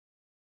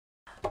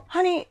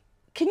Honey,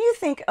 can you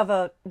think of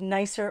a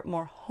nicer,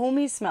 more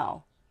homey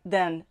smell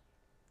than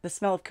the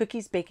smell of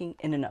cookies baking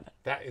in an oven?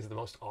 That is the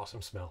most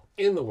awesome smell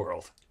in the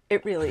world.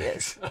 It really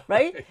is,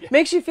 right? Yeah.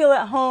 Makes you feel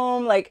at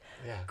home, like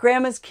Yeah.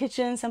 grandma's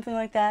kitchen, something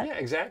like that. Yeah,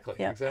 exactly.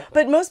 Yeah. Exactly.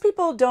 But most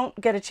people don't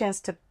get a chance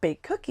to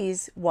bake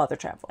cookies while they're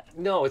traveling.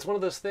 No, it's one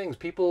of those things.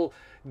 People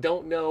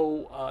don't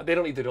know. They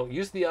don't either don't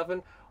use the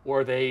oven,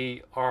 or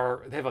they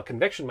have a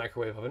convection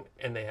microwave oven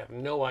and they have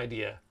no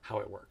idea how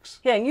it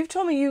works. Yeah, and you've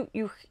told me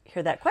you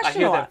hear that I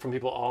question hear a that lot. from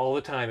people all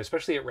the time,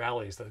 especially at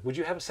rallies. Like, would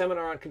you have a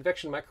seminar on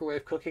convection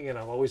microwave cooking? And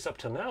I've always, up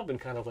till now, been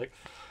kind of like,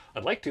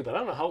 I'd like to, but I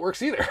don't know how it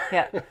works either.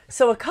 Yeah.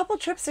 So a couple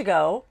trips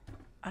ago,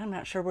 I'm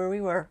not sure where we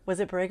were. Was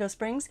it Borrego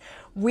Springs?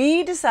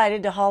 We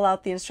decided to haul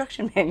out the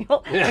instruction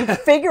manual and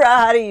figure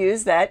out how to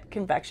use that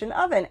convection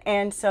oven.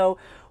 And so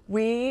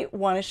we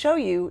want to show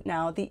you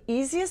now the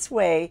easiest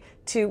way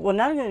to, well,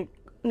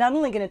 not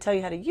only going to tell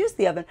you how to use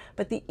the oven,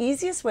 but the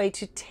easiest way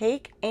to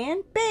take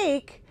and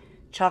bake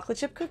chocolate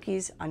chip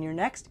cookies on your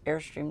next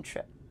Airstream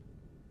trip.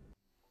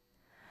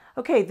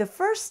 Okay, the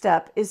first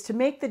step is to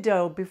make the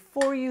dough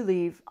before you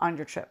leave on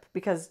your trip,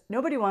 because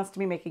nobody wants to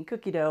be making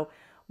cookie dough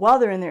while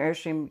they're in their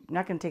Airstream. You're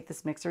not going to take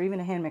this mixer. Even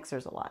a hand mixer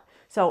is a lot.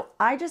 So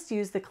I just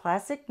used the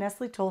classic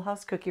Nestle Toll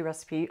House cookie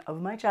recipe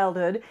of my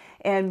childhood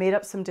and made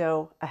up some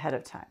dough ahead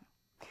of time.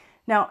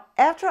 Now,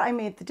 after I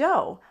made the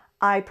dough,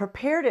 I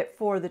prepared it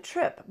for the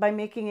trip by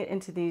making it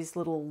into these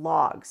little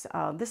logs.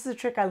 This is a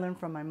trick I learned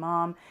from my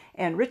mom,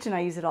 and Rich and I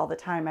use it all the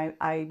time.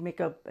 I make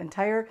an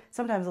entire,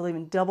 sometimes I'll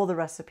even double the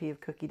recipe of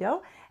cookie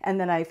dough, and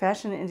then I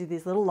fashion it into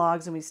these little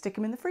logs and we stick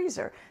them in the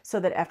freezer so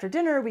that after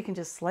dinner we can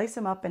just slice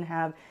them up and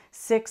have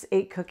 6,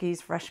 8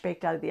 cookies fresh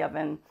baked out of the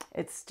oven.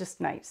 It's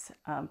just nice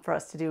for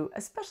us to do,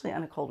 especially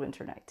on a cold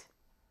winter night.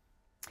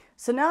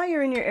 So now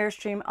you're in your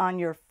Airstream on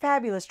your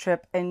fabulous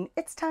trip and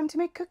it's time to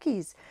make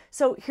cookies.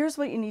 So here's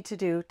what you need to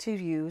do to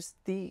use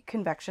the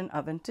convection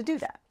oven to do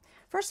that.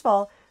 First of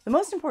all, the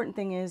most important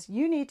thing is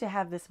you need to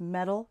have this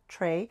metal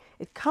tray.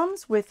 It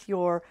comes with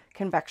your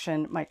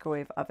convection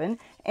microwave oven,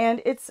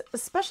 and it's a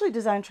specially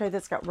designed tray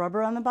that's got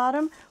rubber on the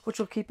bottom, which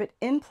will keep it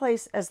in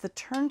place as the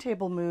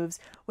turntable moves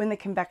when the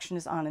convection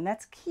is on. And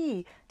that's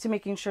key to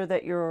making sure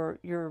that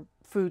your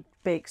food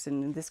bakes,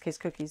 and in this case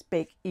cookies,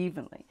 bake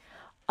evenly.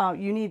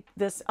 You need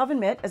this oven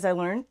mitt, as I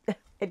learned.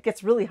 It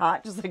gets really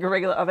hot, just like a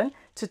regular oven,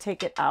 to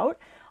take it out.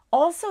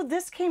 Also,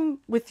 this came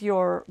with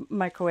your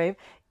microwave.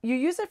 You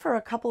use it for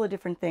a couple of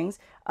different things,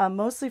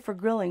 mostly for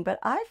grilling, but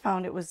I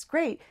found it was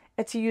great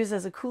to use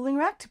as a cooling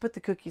rack to put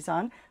the cookies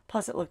on.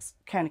 Plus, it looks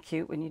kind of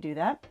cute when you do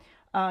that.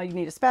 You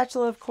need a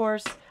spatula, of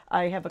course.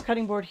 I have a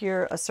cutting board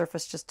here, a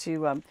surface just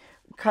to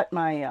cut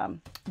my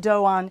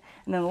dough on.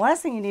 And then the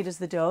last thing you need is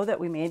the dough that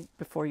we made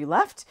before you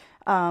left.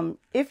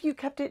 If you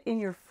kept it in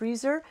your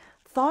freezer,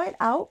 thaw it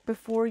out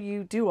before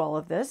you do all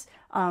of this.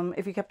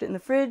 If you kept it in the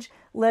fridge,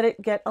 let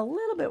it get a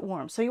little bit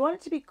warm. So you want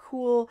it to be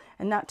cool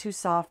and not too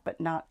soft, but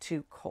not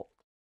too cold.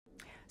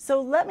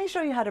 So let me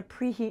show you how to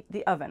preheat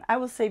the oven. I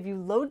will save you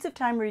loads of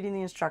time reading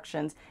the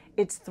instructions.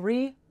 It's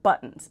 3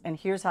 buttons, and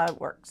here's how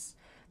it works.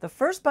 The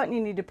first button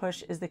you need to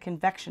push is the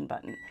convection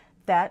button.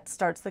 That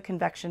starts the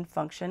convection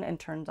function and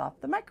turns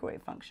off the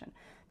microwave function.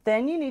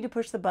 Then you need to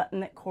push the button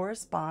that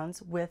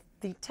corresponds with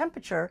the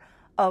temperature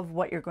of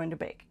what you're going to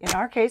bake. In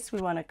our case, we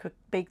want to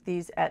bake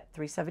these at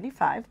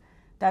 375.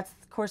 That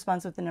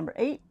corresponds with the number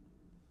 8.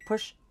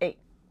 Push 8.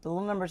 The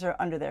little numbers are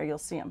under there, you'll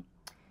see them.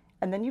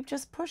 And then you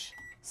just push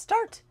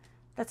start.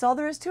 That's all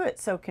there is to it.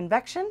 So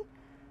convection,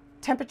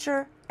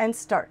 temperature, and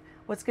start.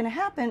 What's going to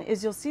happen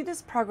is you'll see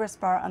this progress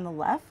bar on the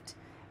left.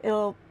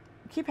 It'll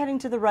keep heading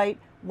to the right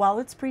while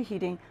it's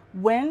preheating.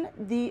 When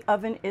the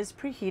oven is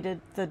preheated,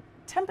 the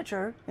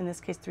temperature, in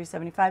this case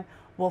 375,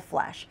 will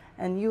flash.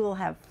 And you will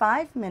have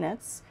 5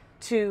 minutes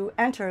to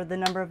enter the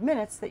number of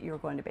minutes that you're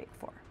going to bake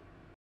for.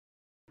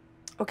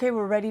 Okay,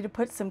 we're ready to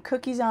put some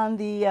cookies on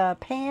the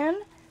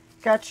pan.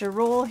 Got your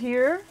roll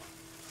here.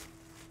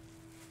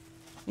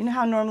 You know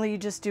how normally you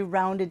just do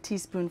rounded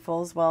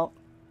teaspoonfuls? Well,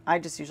 I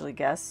just usually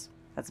guess.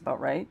 That's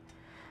about right.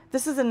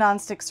 This is a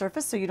non-stick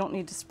surface, so you don't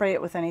need to spray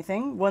it with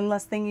anything. One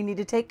less thing you need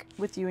to take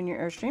with you in your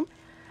Airstream.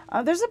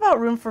 There's about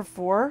room for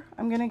 4,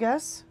 I'm gonna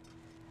guess.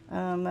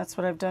 That's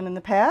what I've done in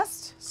the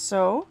past.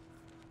 So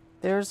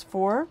there's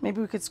 4. Maybe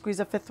we could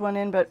squeeze a 5th one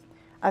in, but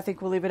I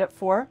think we'll leave it at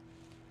 4.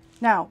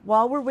 Now,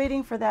 while we're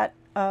waiting for that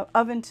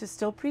oven to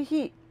still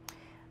preheat,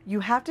 you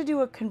have to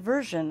do a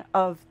conversion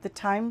of the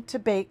time to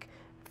bake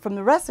from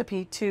the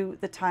recipe to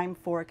the time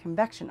for a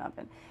convection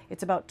oven.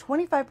 It's about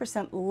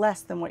 25%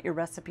 less than what your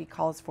recipe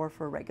calls for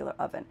a regular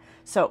oven.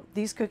 So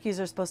these cookies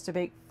are supposed to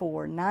bake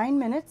for 9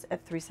 minutes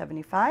at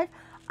 375.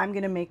 I'm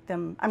going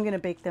to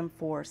bake them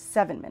for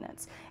 7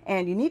 minutes.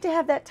 And you need to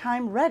have that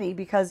time ready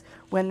because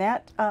when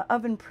that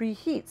oven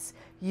preheats,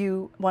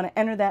 you want to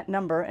enter that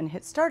number and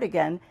hit start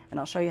again, and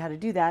I'll show you how to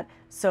do that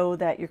so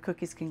that your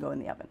cookies can go in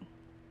the oven.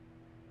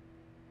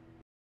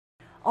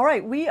 All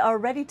right, we are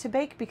ready to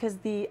bake because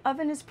the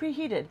oven is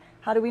preheated.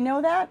 How do we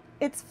know that?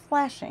 It's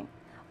flashing.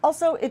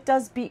 Also, it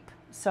does beep.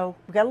 So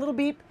we got a little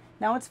beep,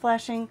 now it's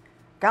flashing.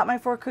 Got my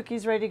 4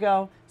 cookies ready to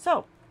go.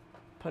 So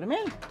put them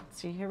in.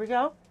 See, here we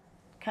go.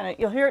 Kind of,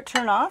 you'll hear it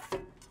turn off.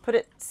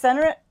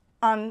 Center it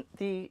on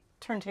the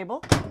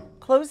turntable,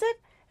 close it,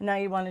 and now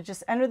you want to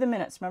just enter the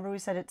minutes. Remember we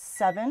said it's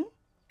 7,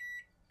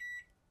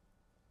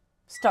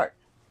 start.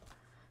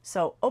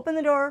 So open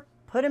the door,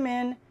 put them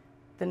in,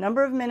 the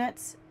number of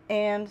minutes,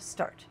 and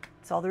start.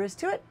 That's all there is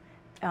to it.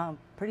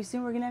 Pretty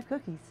soon we're gonna have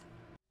cookies.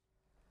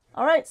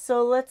 All right,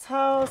 so let's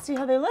see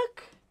how they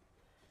look.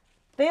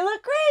 They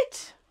look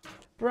great.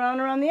 Brown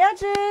around the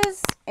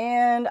edges,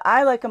 and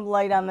I like them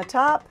light on the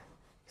top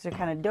because they're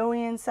kind of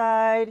doughy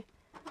inside.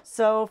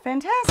 So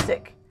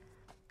fantastic.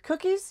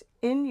 Cookies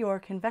in your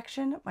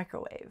convection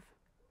microwave.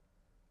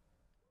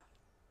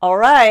 All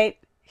right,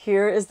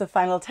 here is the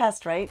final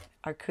test, right?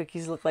 Our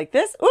cookies look like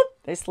this. Oop,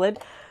 they slid.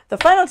 The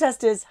final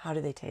test is, how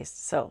do they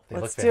taste? So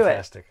let's do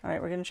it. All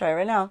right, we're gonna try it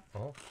right now.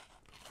 Oh,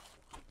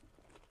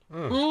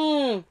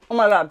 oh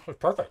my God. that's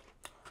perfect.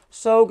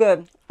 So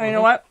good. And you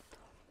know what?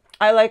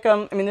 I like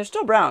them, I mean, they're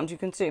still browns, you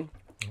can see,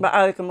 but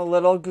I like them a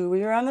little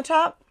gooier on the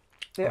top.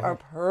 They are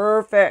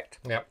perfect.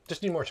 Yeah,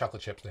 just need more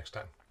chocolate chips next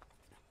time.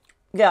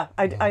 Yeah,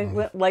 I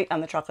went light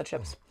on the chocolate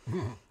chips.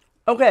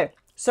 Okay,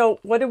 so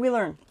what did we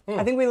learn?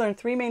 I think we learned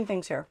 3 main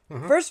things here.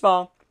 First of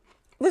all,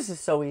 this is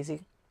so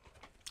easy.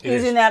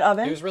 Using that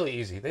oven. It was really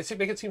easy. They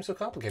make it seem so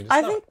complicated. It's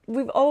I not.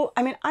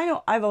 think I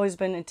know I've always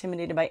been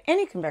intimidated by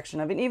any convection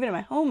oven, even in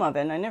my home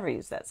oven. I never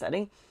use that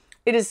setting.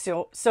 It is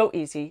so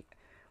easy.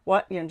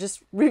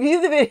 Just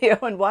review the video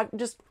and watch.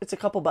 It's a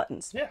couple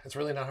buttons. Yeah, it's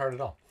really not hard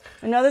at all.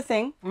 Another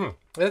thing. The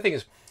other thing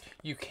is,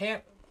 you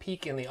can't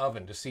peek in the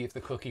oven to see if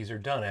the cookies are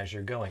done as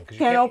you're going, because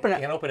you can't open it.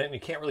 You can't open it, and you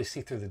can't really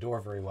see through the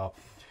door very well.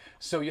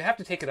 So you have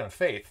to take it on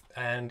faith.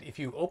 And if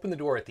you open the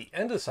door at the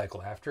end of the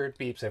cycle, after it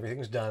beeps,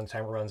 everything's done,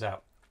 timer runs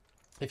out.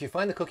 If you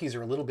find the cookies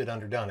are a little bit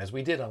underdone, as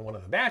we did on one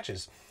of the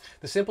batches,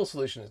 the simple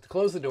solution is to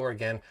close the door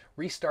again,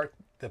 restart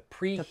the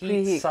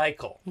preheat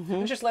cycle,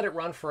 and just let it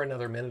run for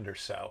another minute or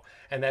so.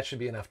 And that should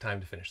be enough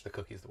time to finish the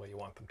cookies the way you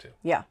want them to.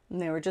 Yeah,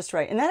 and they were just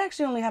right. And that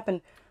actually only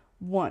happened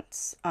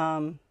once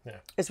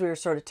as we were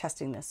sort of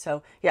testing this.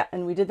 So yeah,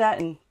 and we did that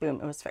and boom,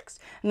 it was fixed.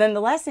 And then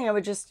the last thing I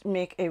would just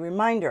make a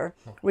reminder,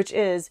 which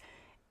is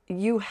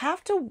you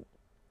have to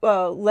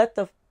let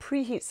the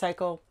preheat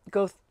cycle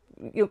go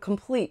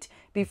complete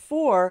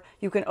before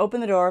you can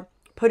open the door,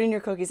 put in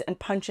your cookies, and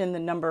punch in the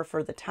number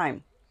for the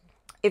time.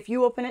 If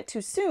you open it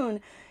too soon,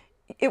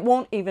 it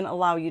won't even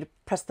allow you to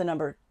press the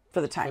number for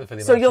the time.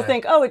 So you'll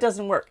think, oh, it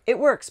doesn't work. It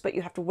works, but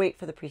you have to wait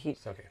for the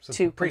preheat. Okay, so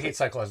the preheat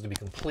cycle has to be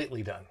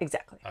completely done.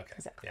 Exactly. Okay.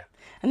 Exactly. Yeah.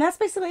 And that's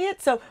basically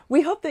it. So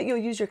we hope that you'll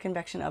use your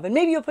convection oven.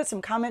 Maybe you'll put some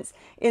comments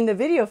in the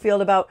video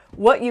field about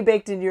what you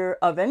baked in your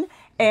oven.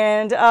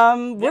 And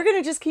we're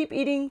going to just keep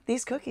eating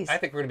these cookies. I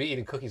think we're going to be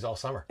eating cookies all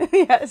summer.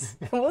 Yes.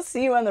 We'll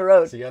see you on the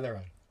road. See you on the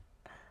road.